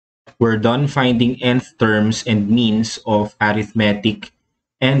We're done finding nth terms and means of arithmetic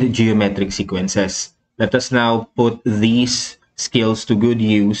and geometric sequences. Let us now put these skills to good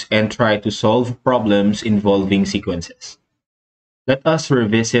use and try to solve problems involving sequences. Let us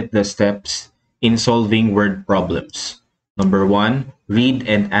revisit the steps in solving word problems. Number 1, read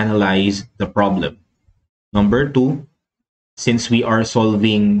and analyze the problem. Number 2, since we are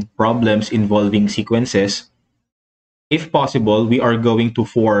solving problems involving sequences, if possible, we are going to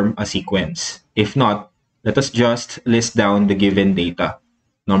form a sequence. If not, let us just list down the given data.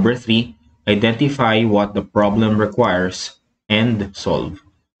 Number 3, identify what the problem requires and solve.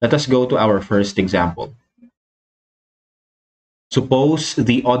 Let us go to our first example. Suppose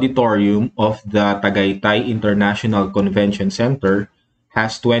the auditorium of the Tagaytay International Convention Center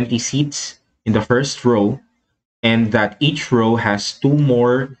has 20 seats in the first row and that each row has 2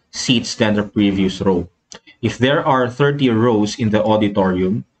 more seats than the previous row. If there are 30 rows in the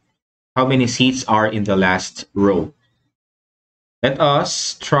auditorium, how many seats are in the last row? Let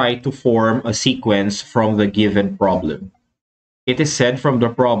us try to form a sequence from the given problem. It is said from the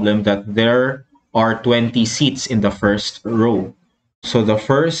problem that there are 20 seats in the first row. So the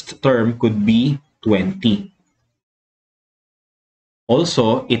first term could be 20.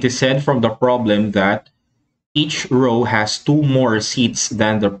 Also, it is said from the problem that each row has 2 more seats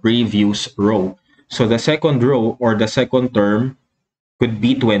than the previous row. So the second row or the second term could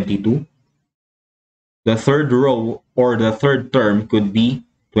be 22. The third row or the third term could be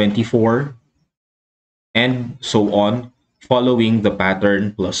 24, and so on, following the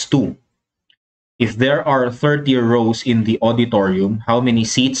pattern plus 2. If there are 30 rows in the auditorium, how many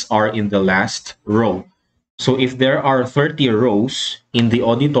seats are in the last row? So if there are 30 rows in the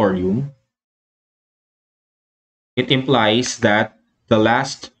auditorium, it implies that the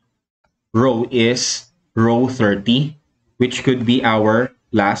last row is row 30, which could be our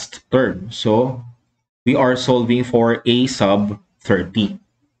last term. So we are solving for a sub 30.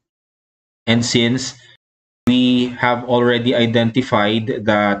 And since we have already identified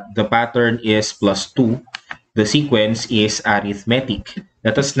that the pattern is plus 2, the sequence is arithmetic.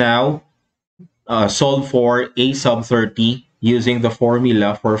 Let us now solve for a sub 30 using the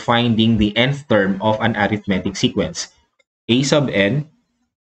formula for finding the nth term of an arithmetic sequence. A sub n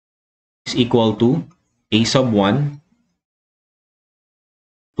is equal to a sub 1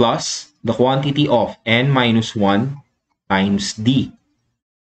 plus the quantity of n minus 1 times d,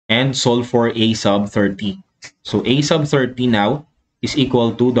 and solve for a sub 30. So a sub 30 now is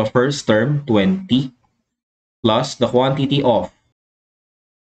equal to the first term, 20, plus the quantity of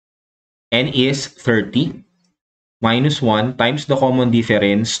n is 30, minus 1 times the common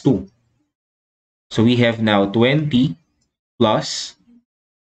difference, 2. So we have now 20 plus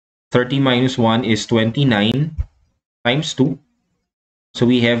 30 minus 1 is 29 times 2. So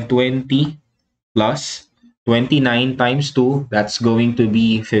we have 20 plus 29 times 2, that's going to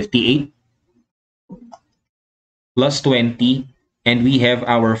be 58, plus 20, and we have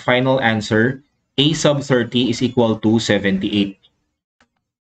our final answer, a sub 30 is equal to 78.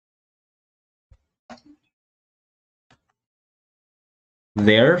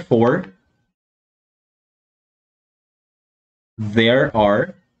 Therefore, there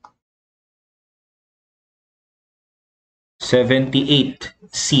are 78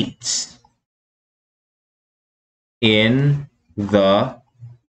 seats in the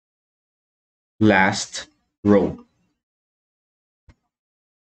last row.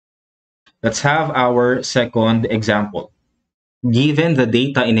 Let's have our second example. Given the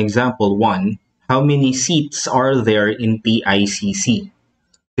data in example 1, how many seats are there in TICC?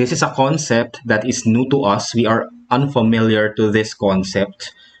 This is a concept that is new to us. We are unfamiliar to this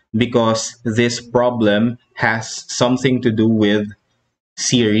concept because this problem has something to do with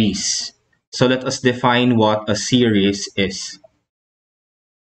series. So let us define what a series is.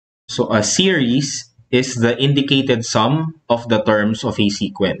 So a series is the indicated sum of the terms of a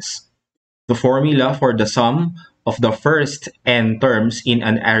sequence. The formula for the sum of the first n terms in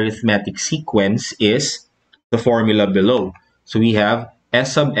an arithmetic sequence is the formula below. So we have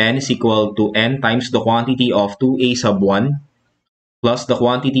S sub n is equal to n times the quantity of 2a sub 1 plus the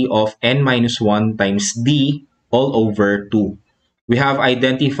quantity of n minus 1 times d all over 2. We have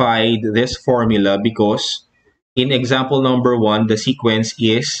identified this formula because in example number 1, the sequence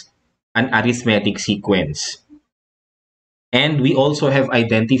is an arithmetic sequence. And we also have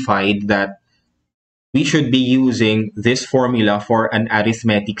identified that we should be using this formula for an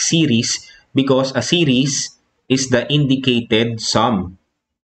arithmetic series because a series is the indicated sum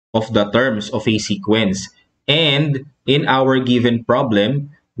of the terms of a sequence. And in our given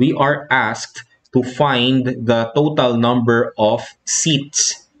problem, we are asked to find the total number of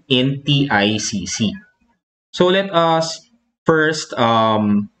seats in TICC. So let us first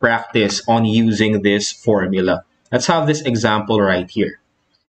practice on using this formula. Let's have this example right here.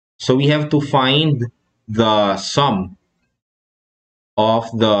 So we have to find the sum of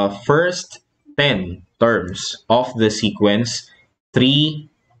the first 10 terms of the sequence 3,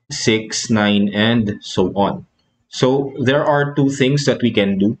 6, 9, and so on. So there are two things that we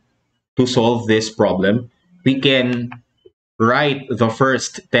can do to solve this problem. We can write the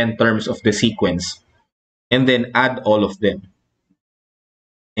first 10 terms of the sequence and then add all of them.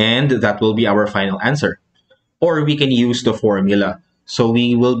 And that will be our final answer. Or we can use the formula. So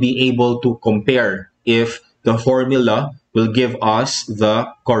we will be able to compare if the formula will give us the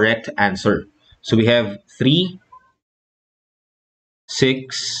correct answer. So we have 3,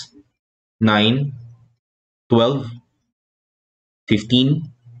 6, 9, 12,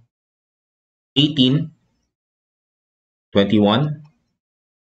 15, 18, 21,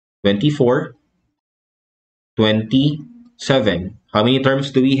 24, 27. How many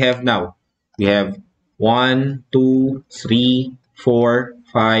terms do we have now? We have 1, 2, 3, 4,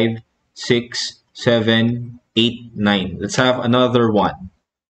 5, 6, 7, 8, 9. Let's have another one.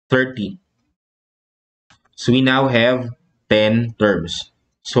 30. So we now have 10 terms.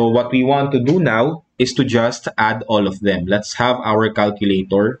 So what we want to do now is to just add all of them. Let's have our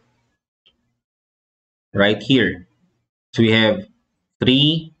calculator right here. So we have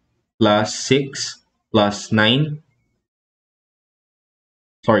 3 plus 6 plus 9,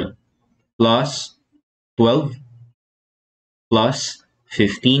 plus 12 plus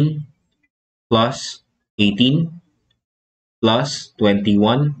 15 plus 18 plus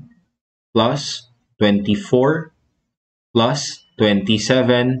 21 plus 24 plus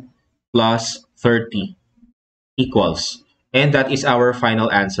 27 plus 30 equals. And that is our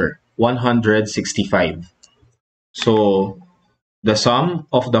final answer, 165. So the sum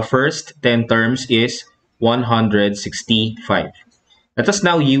of the first 10 terms is 165. Let us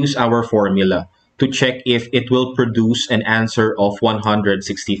now use our formula to check if it will produce an answer of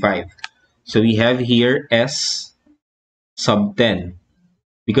 165. So we have here S sub 10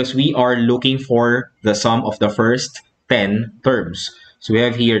 because we are looking for the sum of the first 10 terms. So we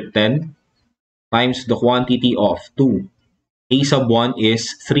have here 10 times the quantity of 2. A sub 1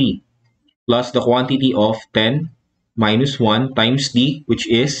 is 3 plus the quantity of 10 minus 1 times D, which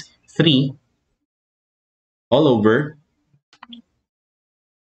is 3 all over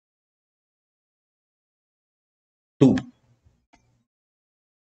 2.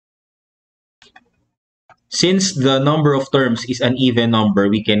 Since the number of terms is an even number,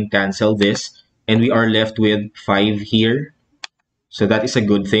 we can cancel this and we are left with 5 here. So that is a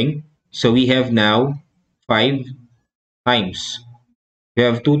good thing. So we have now 5 times. We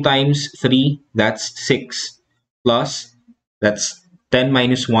have 2 times 3, that's 6. Plus, that's 10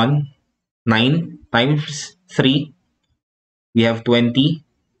 minus 1, 9 times 3. We have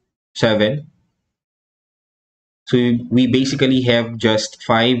 27. So we basically have just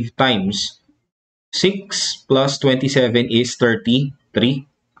 5 times 6 plus 27 is 33.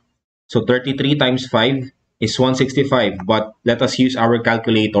 So 33 times 5 is 165. But let us use our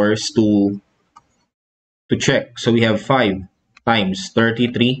calculators to check. So we have 5 times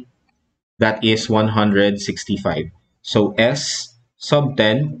 33. That is 165. So S sub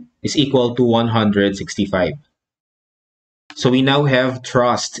 10 is equal to 165. So we now have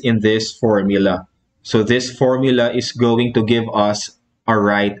trust in this formula. So this formula is going to give us a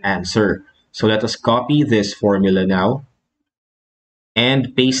right answer. So let us copy this formula now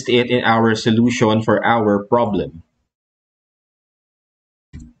and paste it in our solution for our problem.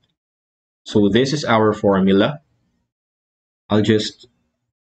 So this is our formula. I'll just...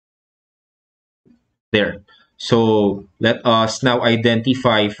 there. So let us now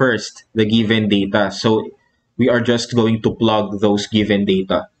identify first the given data. So we are just going to plug those given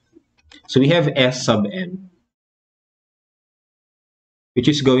data. So we have S sub n, which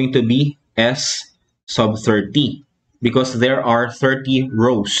is going to be S sub 30 because there are 30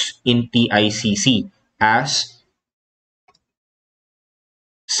 rows in TICC as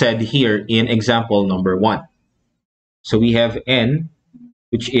said here in example number 1. So we have n,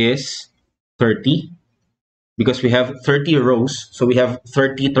 which is 30 because we have 30 rows, so we have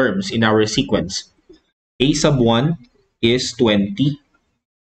 30 terms in our sequence. A sub 1 is 20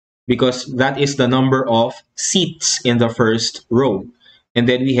 because that is the number of seats in the first row. And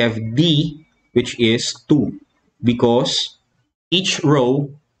then we have D, which is 2 because each row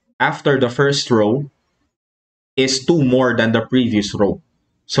after the first row is 2 more than the previous row.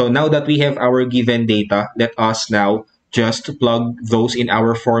 So now that we have our given data, let us now just plug those in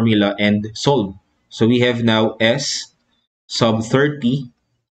our formula and solve. So we have now S sub 30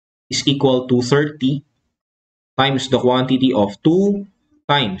 is equal to 30 times the quantity of 2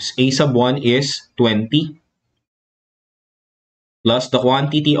 times a sub 1 is 20 plus the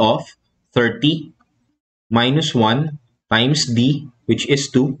quantity of 30 minus 1 times d, which is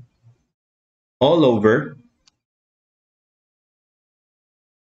 2, all over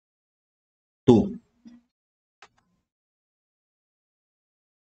 2.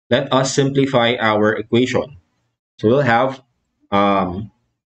 Let us simplify our equation. So we'll have,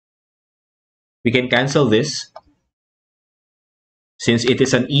 we can cancel this since it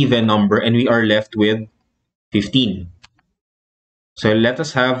is an even number and we are left with 15. So let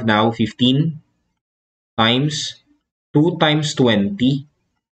us have now 15 times 2 times 20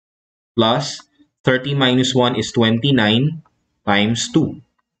 plus 30 minus 1 is 29 times 2.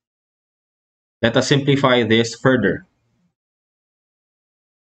 Let us simplify this further.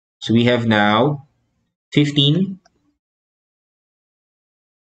 So we have now 15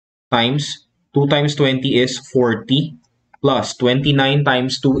 times 2 times 20 is 40 plus 29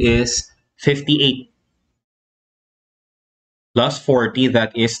 times 2 is 58 plus 40,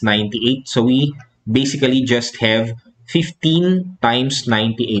 that is 98. So we basically just have 15 times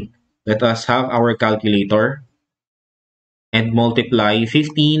 98. Let us have our calculator and multiply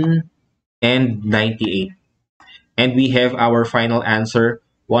 15 and 98. And we have our final answer,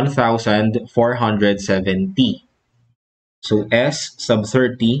 1470. So S sub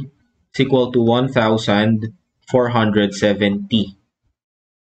 30 is equal to 1470.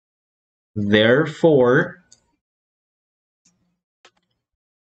 Therefore,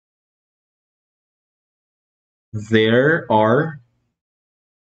 there are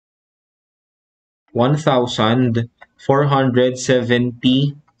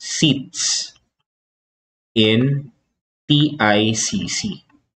 1,470 seats in TICC.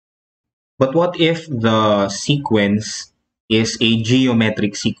 But what if the sequence is a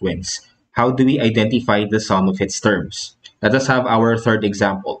geometric sequence? How do we identify the sum of its terms? Let us have our third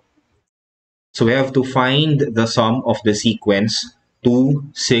example. So we have to find the sum of the sequence 2,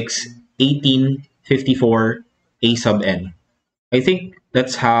 6, 18, 54, a sub n. I think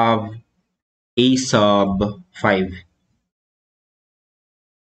let's have a sub 5.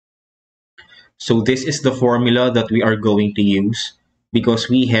 So this is the formula that we are going to use because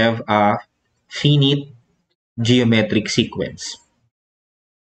we have a finite geometric sequence.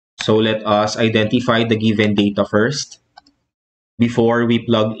 So let us identify the given data first before we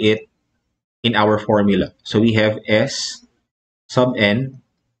plug it in our formula. So we have S sub n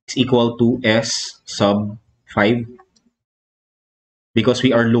is equal to S sub 5 because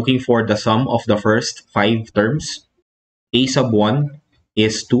we are looking for the sum of the first 5 terms. A sub 1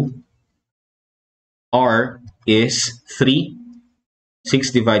 is 2. R is 3.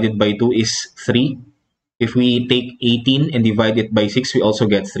 6 divided by 2 is 3. If we take 18 and divide it by 6, we also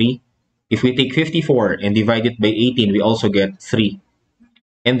get 3. If we take 54 and divide it by 18, we also get 3.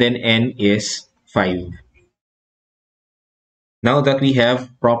 And then n is 5. Now that we have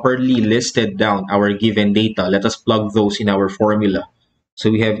properly listed down our given data, let us plug those in our formula.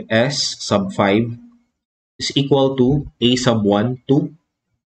 So we have S sub 5 is equal to A sub 1, 2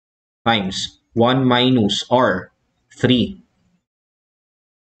 times 1 minus R, 3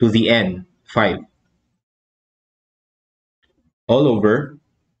 to the n, 5. All over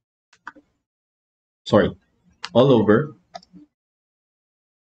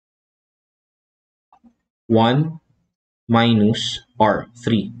 1 minus R,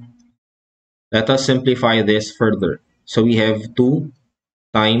 3. Let us simplify this further. So we have 2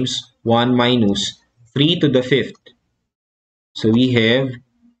 times 1 minus 3 to the 5th. So we have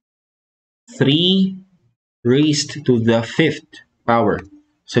 3 raised to the 5th power.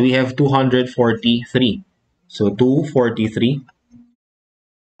 So we have 243. So 243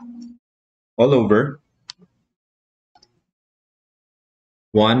 all over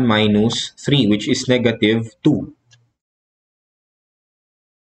 1 minus 3, which is negative 2.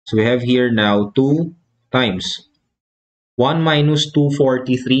 So we have here now 2 times 1 minus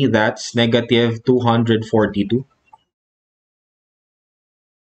 243, that's negative 242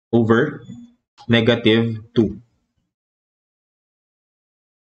 over negative 2.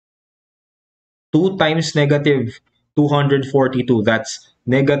 2 times negative 242, that's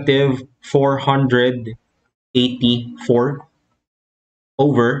negative 484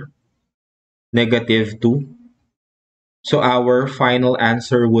 over negative 2. So our final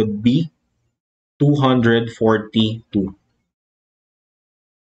answer would be 242.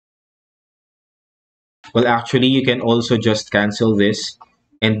 Well, actually, you can also just cancel this,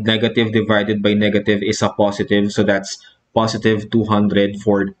 and negative divided by negative is a positive, so that's positive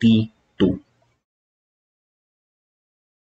 242.